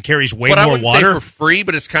weight and carries way more water. But I wouldn't say for free,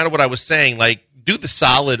 but it's kind of what I was saying. Like, do the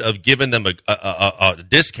solid of giving them a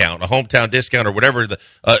discount, a hometown discount, or whatever,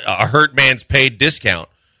 a hurt man's paid discount,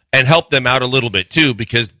 and help them out a little bit too,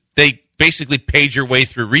 because they basically paid your way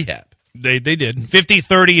through rehab. They did.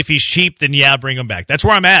 50-30, if he's cheap, then bring him back. That's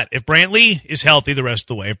where I'm at. If Brantley is healthy the rest of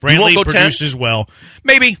the way, if Brantley produces 10? Well,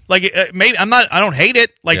 maybe. Maybe I don't hate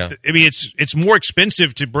it. I mean, it's more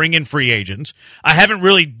expensive to bring in free agents. I haven't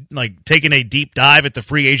really taken a deep dive at the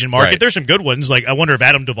free agent market. Right. There's some good ones. I wonder if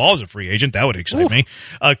Adam Duvall is a free agent. That would excite me.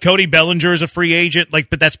 Cody Bellinger is a free agent.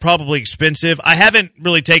 But that's probably expensive. I haven't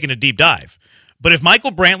really taken a deep dive. But if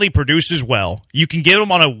Michael Brantley produces well, you can get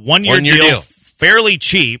him on a one-year deal fairly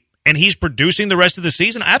cheap. And he's producing the rest of the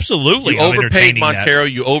season? Absolutely. You overpaid Montero,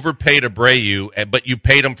 you overpaid Abreu, but you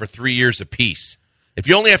paid him for 3 years apiece. If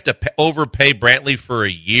you only have to overpay Brantley for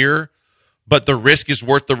a year, but the risk is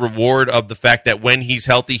worth the reward of the fact that when he's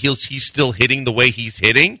healthy, he's still hitting the way he's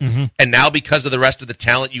hitting, and now because of the rest of the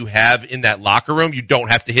talent you have in that locker room, you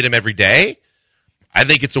don't have to hit him every day, I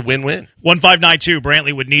think it's a win-win. 1592,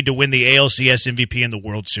 Brantley would need to win the ALCS MVP and the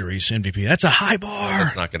World Series MVP. That's a high bar.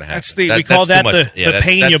 That's not going to happen. We call that the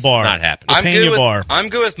Pena bar. Not happening. I'm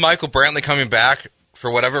good with Michael Brantley coming back for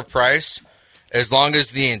whatever price, as long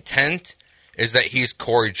as the intent is that he's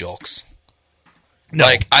Corey Julks. No.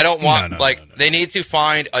 I don't want, they need to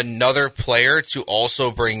find another player to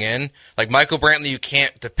also bring in. Michael Brantley, you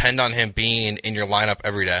can't depend on him being in your lineup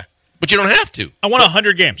every day. But you don't have to. I want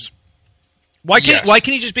 100 games. Why can't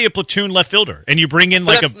he just be a platoon left fielder and you bring in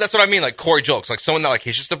that's what I mean, Corey Julks, someone that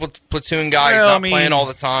he's just a platoon guy, he's not playing all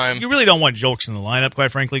the time. You really don't want Julks in the lineup,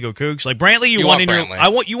 quite frankly. Go Cougs. Brantley, you want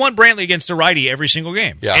Brantley. You want Brantley against the righty every single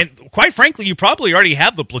game. Yeah. And quite frankly, you probably already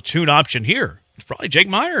have the platoon option here. It's probably Jake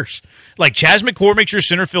Myers. Chaz McCormick's your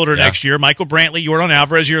center fielder next year. Michael Brantley, Yordan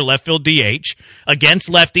Alvarez, your left field DH. Against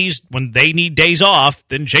lefties, when they need days off,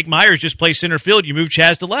 then Jake Myers just plays center field. You move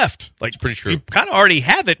Chaz to left. It's pretty true. You kind of already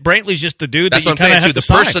have it. Brantley's just the dude That's that you kind of have to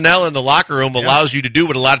sign. The personnel in the locker room allows you to do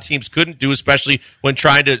what a lot of teams couldn't do, especially when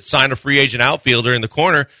trying to sign a free agent outfielder in the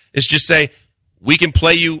corner, is just say, we can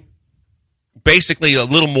play you basically a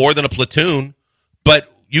little more than a platoon,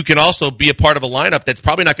 but you can also be a part of a lineup that's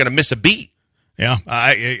probably not going to miss a beat. Yeah,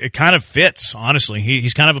 it kind of fits, honestly.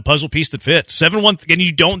 He's kind of a puzzle piece that fits. 7-1, and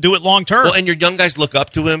you don't do it long term. Well, and your young guys look up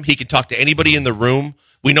to him. He can talk to anybody in the room.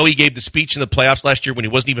 We know he gave the speech in the playoffs last year when he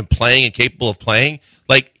wasn't even playing and capable of playing.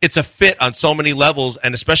 Like, it's a fit on so many levels,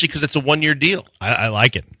 and especially because it's a one-year deal. I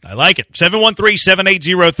like it.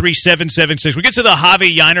 713-780-3776. We get to the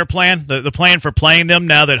Javi Yiner plan, the plan for playing them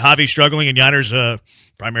now that Javi's struggling and Yiner's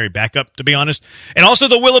primary backup, to be honest. And also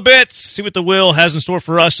the Will of Bits. See what the Will has in store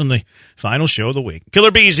for us on the final show of the week.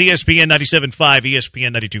 Killer Bees, ESPN 97.5,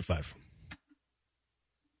 ESPN 92.5.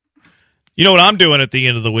 You know what I'm doing at the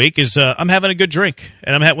end of the week is I'm having a good drink.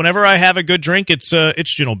 And whenever I have a good drink, it's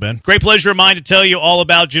Gentle Ben. Great pleasure of mine to tell you all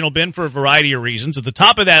about Gentle Ben for a variety of reasons. At the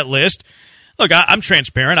top of that list, look, I'm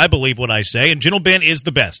transparent. I believe what I say. And Gentle Ben is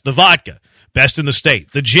the best. The vodka, best in the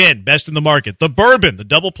state. The gin, best in the market. The bourbon, the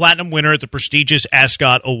double platinum winner at the prestigious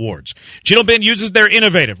Ascot Awards. Gentle Ben uses their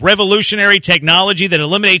innovative, revolutionary technology that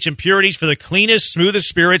eliminates impurities for the cleanest, smoothest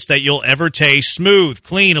spirits that you'll ever taste. Smooth,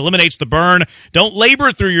 clean, eliminates the burn. Don't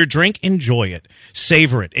labor through your drink. Enjoy it.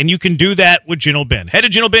 Savor it. And you can do that with Gentle Ben. Head to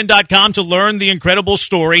gentleben.com to learn the incredible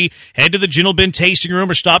story. Head to the Gentle Ben tasting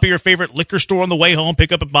room or stop at your favorite liquor store on the way home.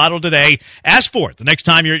 Pick up a bottle today. Ask for it the next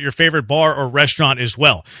time you're at your favorite bar or restaurant as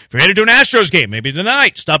well. If you're headed to an Astros game, maybe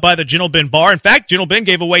tonight, stop by the Gentle Ben bar. In fact, Gentle Ben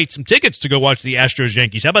gave away some tickets to go watch the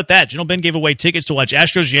Astros-Yankees. How about that? Gentle Ben gave away tickets to watch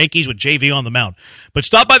Astros-Yankees with JV on the mound. But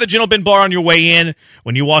stop by the Gentle Ben bar on your way in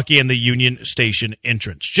when you walk in the Union Station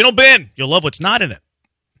entrance. Gentle Ben, you'll love what's not in it.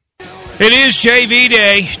 It is JV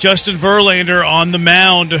Day. Justin Verlander on the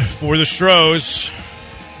mound for the Stros.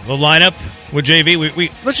 The lineup with JV. We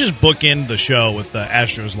let's just bookend the show with the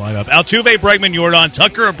Astros lineup. Altuve, Bregman, Yordan,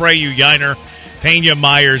 Tucker, Abreu, Yiner, Pena,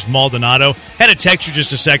 Myers, Maldonado. Had a texture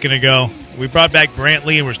just a second ago. We brought back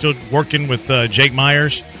Brantley, and we're still working with Jake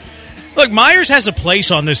Myers. Look, Myers has a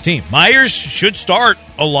place on this team. Myers should start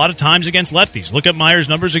a lot of times against lefties. Look at Myers'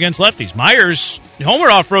 numbers against lefties. Myers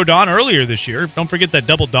homered off Rodon earlier this year. Don't forget that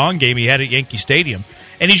double dong game he had at Yankee Stadium.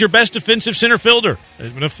 And he's your best defensive center fielder,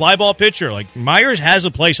 a fly ball pitcher. Like, Myers has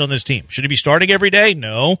a place on this team. Should he be starting every day?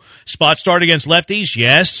 No. Spot start against lefties?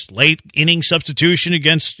 Yes. Late inning substitution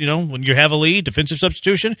against, when you have a lead, defensive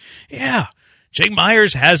substitution? Yeah. Jake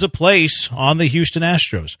Myers has a place on the Houston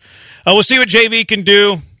Astros. We'll see what JV can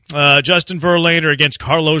do. Justin Verlander against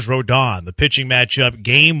Carlos Rodon, the pitching matchup,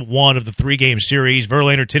 game 1 of the 3-game series.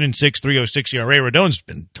 Verlander 10-6, 3.06 ERA. Rodon's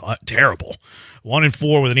been terrible.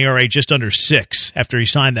 1-4 with an ERA just under 6 after he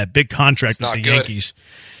signed that big contract with the Yankees.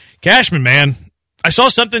 Cashman, man, I saw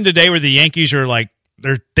something today where the Yankees are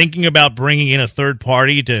they're thinking about bringing in a third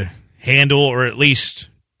party to handle, or at least,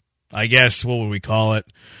 I guess, what would we call it?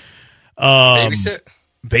 Babysit?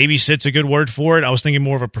 Babysit's a good word for it. I was thinking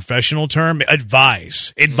more of a professional term.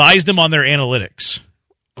 Advise them on their analytics.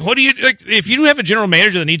 What do you if you have a general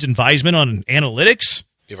manager that needs advisement on analytics?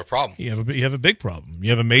 You have a problem. You have a big problem.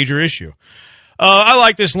 You have a major issue. I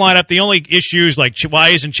like this lineup. The only issues, why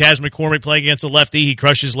isn't Chaz McCormick playing against a lefty? He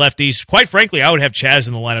crushes lefties. Quite frankly, I would have Chaz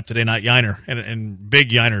in the lineup today, not Yiner, and big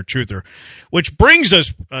Yiner truther. Which brings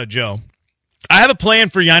us, Joe. I have a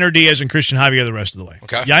plan for Yiner Diaz and Christian Javier the rest of the way.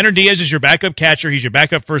 Okay. Yiner Diaz is your backup catcher. He's your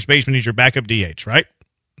backup first baseman. He's your backup DH, right?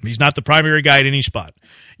 He's not the primary guy at any spot.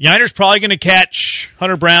 Yiner's probably going to catch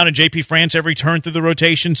Hunter Brown and JP France every turn through the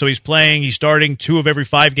rotation, so he's starting 2 of every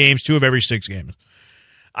 5 games, 2 of every 6 games.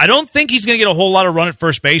 I don't think he's going to get a whole lot of run at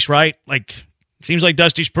first base, right? Seems like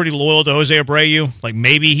Dusty's pretty loyal to Jose Abreu.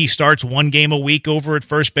 Maybe he starts 1 game a week over at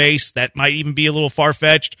first base. That might even be a little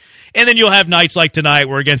far-fetched. And then you'll have nights like tonight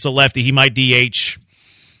where against a lefty he might DH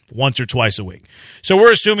once or twice a week. So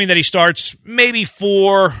we're assuming that he starts maybe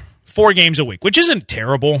 4 games a week, which isn't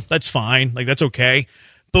terrible. That's fine. That's okay.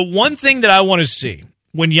 But one thing that I want to see,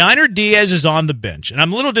 when Yiner Diaz is on the bench, and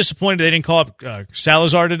I'm a little disappointed they didn't call up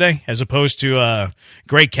Salazar today as opposed to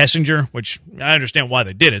Greg Kessinger, which I understand why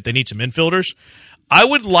they did it. They need some infielders. I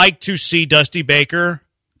would like to see Dusty Baker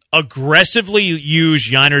aggressively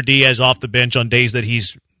use Yiner Diaz off the bench on days that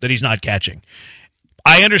he's not catching.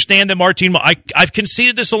 I understand that I've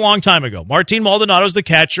conceded this a long time ago. Martin Maldonado's the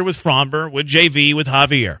catcher with Fromber, with JV, with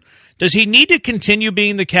Javier. Does he need to continue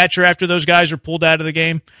being the catcher after those guys are pulled out of the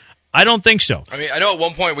game? I don't think so. I know at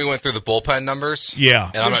one point we went through the bullpen numbers. Yeah.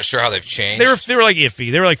 And I'm not sure how they've changed. They were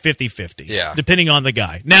iffy. They were 50-50. Yeah. Depending on the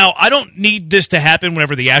guy. Now, I don't need this to happen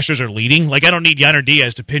whenever the Astros are leading. I don't need Yiner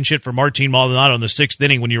Diaz to pinch hit for Martin Maldonado in the 6th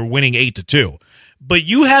inning when you're winning 8-2. But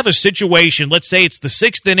you have a situation, let's say it's the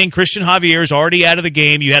 6th inning, Christian Javier's already out of the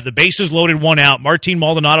game, you have the bases loaded, one out, Martin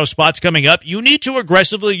Maldonado spot's coming up, you need to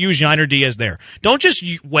aggressively use Yainer Diaz there. Don't just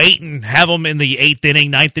wait and have him in the 8th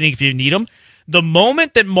inning, 9th inning if you need him. The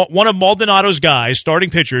moment that one of Maldonado's guys,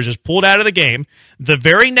 starting pitchers, is pulled out of the game, the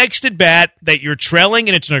very next at-bat that you're trailing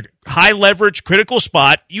and it's in a high-leverage, critical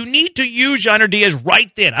spot, you need to use Yainer Diaz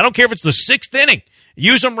right then. I don't care if it's the 6th inning.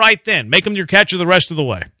 Use him right then. Make him your catcher the rest of the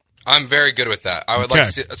way. I'm very good with that. I would like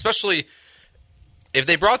to see, especially if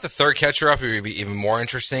they brought the third catcher up, it would be even more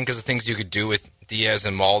interesting because of things you could do with Diaz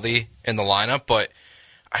and Maldi in the lineup. But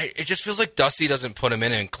it just feels like Dusty doesn't put him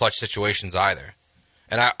in clutch situations either.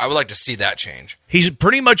 And I would like to see that change. He's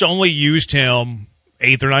pretty much only used him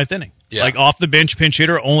 8th or 9th inning. Yeah. Like off the bench pinch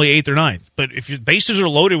hitter, only 8th or 9th. But if your bases are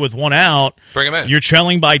loaded with one out, bring him in. You're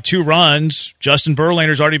trailing by 2 runs. Justin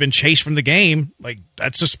Verlander's already been chased from the game. Like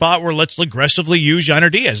that's a spot where let's aggressively use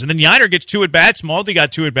Yainer Diaz. And then Yainer gets 2 at-bats. Maldi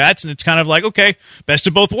got 2 at-bats. And it's kind of like, okay, best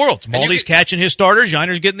of both worlds. Maldi's catching his starters.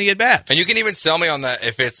 Yainer's getting the at-bats. And you can even sell me on that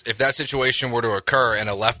if that situation were to occur and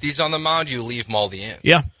a lefty's on the mound, you leave Maldi in.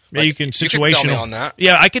 Yeah. Yeah, you can situational. You can sell me on that.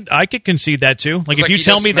 Yeah, I could concede that too. Like if you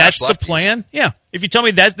tell me that's the plan, yeah. If you tell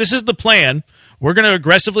me that this is the plan, we're going to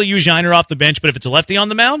aggressively use Yainer off the bench, but if it's a lefty on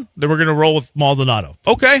the mound, then we're going to roll with Maldonado.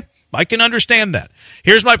 Okay, I can understand that.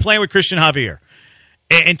 Here's my plan with Christian Javier.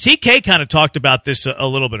 And TK kind of talked about this a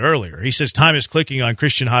little bit earlier. He says time is clicking on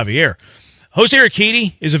Christian Javier. Jose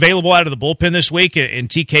Urquidy is available out of the bullpen this week, and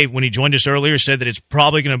TK, when he joined us earlier, said that it's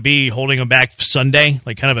probably going to be holding him back Sunday,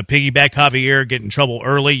 like kind of a piggyback Javier, get in trouble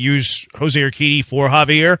early, use Jose Urquidy for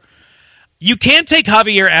Javier. You can't take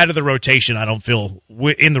Javier out of the rotation, I don't feel,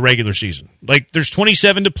 in the regular season. Like, there's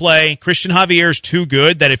 27 to play. Christian Javier is too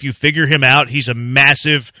good that if you figure him out, he's a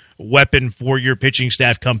massive weapon for your pitching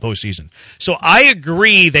staff come postseason. So I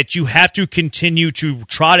agree that you have to continue to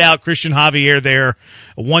trot out Christian Javier there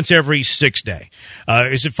once every 6 day.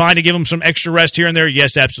 Is it fine to give him some extra rest here and there?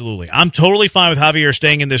 Yes, absolutely. I'm totally fine with Javier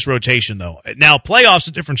staying in this rotation, though. Now, playoffs is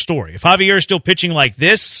a different story. If Javier is still pitching like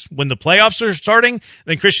this when the playoffs are starting,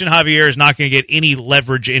 then Christian Javier is not going to get any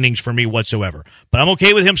leverage innings for me whatsoever. But I'm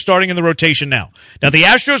okay with him starting in the rotation now. Now, the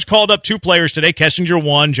Astros called up 2 players today. Kessinger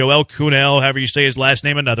one, Joel Cunel, however you say his last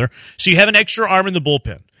name, another. So you have an extra arm in the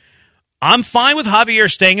bullpen. I'm fine with Javier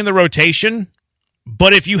staying in the rotation,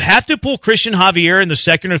 but if you have to pull Christian Javier in the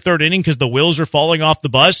 2nd or 3rd inning because the wheels are falling off the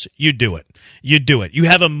bus, you do it. You do it. You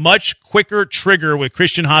have a much quicker trigger with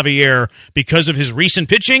Christian Javier because of his recent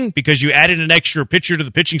pitching, because you added an extra pitcher to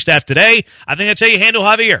the pitching staff today. I think that's how you handle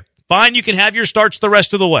Javier. Fine, you can have your starts the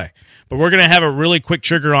rest of the way. But we're going to have a really quick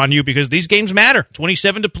trigger on you because these games matter.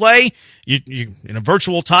 27 to play. You in a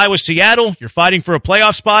virtual tie with Seattle. You're fighting for a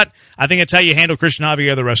playoff spot. I think that's how you handle Christian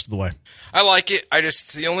Javier the rest of the way. I like it.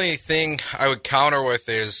 The only thing I would counter with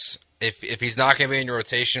is if he's not going to be in your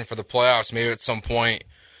rotation for the playoffs, maybe at some point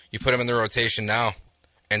you put him in the rotation now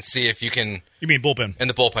and see if you can. You mean bullpen? In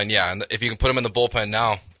the bullpen, yeah. And if you can put him in the bullpen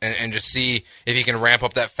now and just see if he can ramp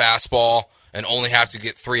up that fastball and only have to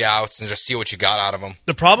get 3 outs and just see what you got out of him.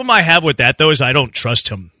 The problem I have with that, though, is I don't trust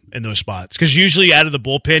him in those spots. Because usually out of the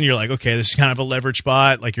bullpen, you're like, okay, this is kind of a leverage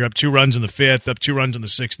spot. Like, you're up 2 runs in the 5th, up 2 runs in the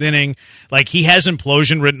 6th inning. Like, he has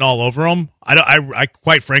implosion written all over him. I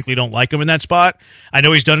quite frankly don't like him in that spot. I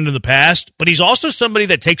know he's done it in the past, but he's also somebody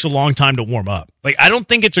that takes a long time to warm up. Like, I don't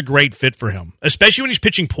think it's a great fit for him, especially when he's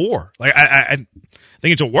pitching poor. Like, I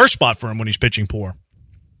think it's a worse spot for him when he's pitching poor.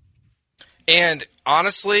 And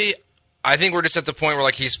honestly, I think we're just at the point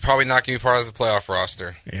where he's probably not going to be part of the playoff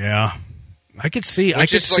roster. Yeah, I could see.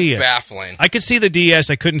 Which is baffling. I could see the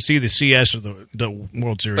DS. I couldn't see the CS or the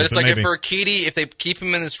World Series. But it's if for Urquidy, if they keep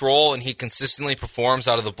him in this role and he consistently performs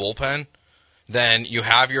out of the bullpen, then you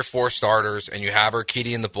have your 4 starters and you have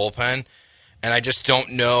Urquidy in the bullpen. And I just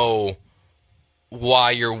don't know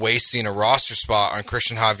why you're wasting a roster spot on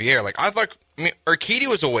Christian Javier. Urquidy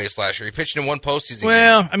was a waste last year. He pitched in 1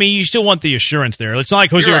 postseason game. You still want the assurance there. It's not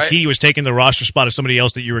like Jose Urquidy was taking the roster spot of somebody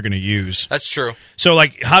else that you were going to use. That's true. So,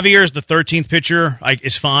 Javier is the 13th pitcher.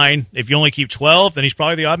 It's fine. If you only keep 12, then he's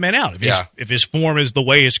probably the odd man out. If his form is the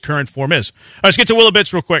way his current form is. All right, let's get to Wheel of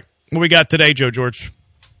Bits real quick. What we got today, Joe George?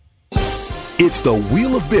 It's the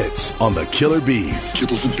Wheel of Bits on the Killer Bees.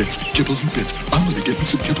 Kibbles and bits, kibbles and bits. I'm going to get me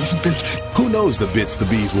some kibbles and bits. Who knows the bits the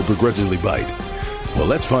bees will begrudgingly bite? Well,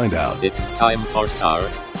 let's find out. It's time for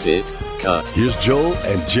Start, Sit, Cut. Here's Joel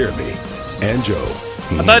and Jeremy. And Joe.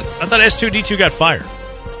 I thought S2D2 got fired.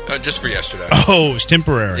 Just for yesterday. Oh, it was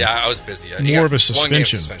temporary. Yeah, I was busy. More of a suspension. 1 game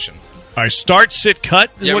suspension. All right, Start, Sit,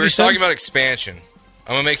 Cut is what what we're he said? talking about expansion.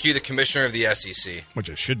 I'm going to make you the commissioner of the SEC. Which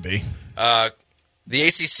it should be. The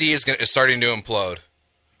ACC is starting to implode.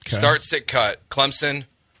 Okay. Start, Sit, Cut. Clemson,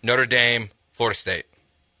 Notre Dame, Florida State.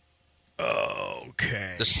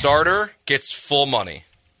 Okay. The starter gets full money.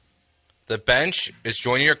 The bench is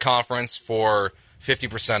joining your conference for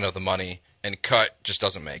 50% of the money, and cut just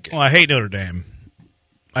doesn't make it. Well, I hate Notre Dame,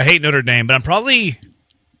 but I'm going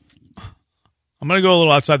to go a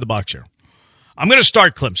little outside the box here. I'm going to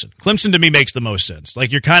start Clemson. Clemson, to me, makes the most sense.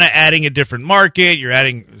 Like, you're kind of adding a different market. You're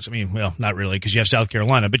adding, not really, because you have South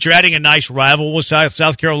Carolina, but you're adding a nice rival with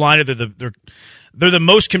South Carolina. They're the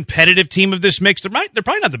most competitive team of this mix. They're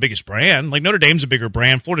probably not the biggest brand. Like, Notre Dame's a bigger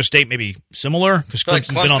brand. Florida State maybe similar, because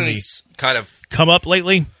Clemson's been on the kind of come up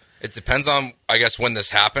lately. It depends on, I guess, when this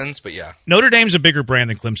happens, but yeah. Notre Dame's a bigger brand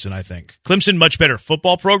than Clemson, I think. Clemson, much better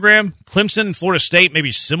football program. Clemson and Florida State,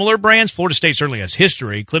 maybe similar brands. Florida State certainly has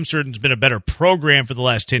history. Clemson's been a better program for the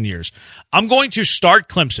last 10 years. I'm going to start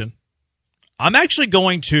Clemson. I'm actually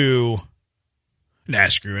going to... Nah,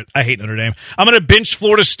 screw it. I hate Notre Dame. I'm going to bench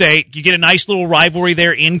Florida State. You get a nice little rivalry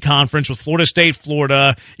there in conference with Florida State,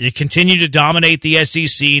 Florida. You continue to dominate the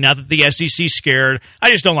SEC. Not that the SEC's scared.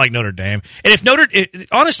 I just don't like Notre Dame. And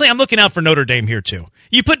honestly, I'm looking out for Notre Dame here too.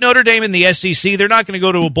 You put Notre Dame in the SEC, they're not going to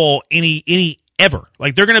go to a bowl ever.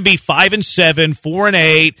 Like, they're going to be 5-7,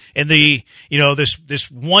 4-8, and this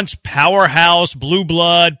once powerhouse blue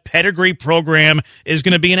blood pedigree program is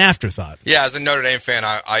going to be an afterthought. Yeah, as a Notre Dame fan,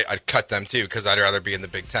 I'd cut them too, because I'd rather be in the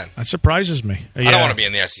Big Ten. That surprises me. Yeah. I don't want to be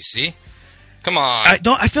in the SEC. Come on.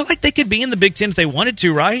 I feel like they could be in the Big Ten if they wanted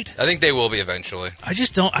to, right? I think they will be eventually. I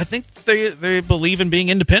just don't. I think they believe in being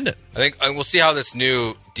independent. I think we'll see how this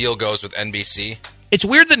new deal goes with NBC. It's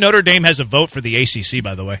weird that Notre Dame has a vote for the ACC,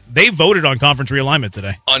 by the way. They voted on conference realignment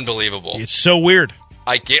today. Unbelievable. It's so weird.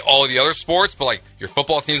 I get all of the other sports, but, like, your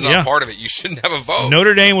football team's not part of it. You shouldn't have a vote.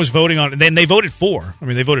 Notre Dame was voting on it, and then they voted for.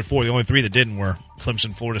 They voted for. The only three that didn't were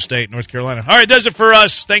Clemson, Florida State, North Carolina. All right, does it for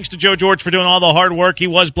us. Thanks to Joe George for doing all the hard work. He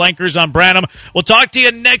was Blankers on Branham. We'll talk to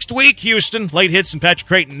you next week, Houston. Late Hits and Patrick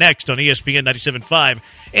Creighton next on ESPN 97.5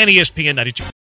 and ESPN 92.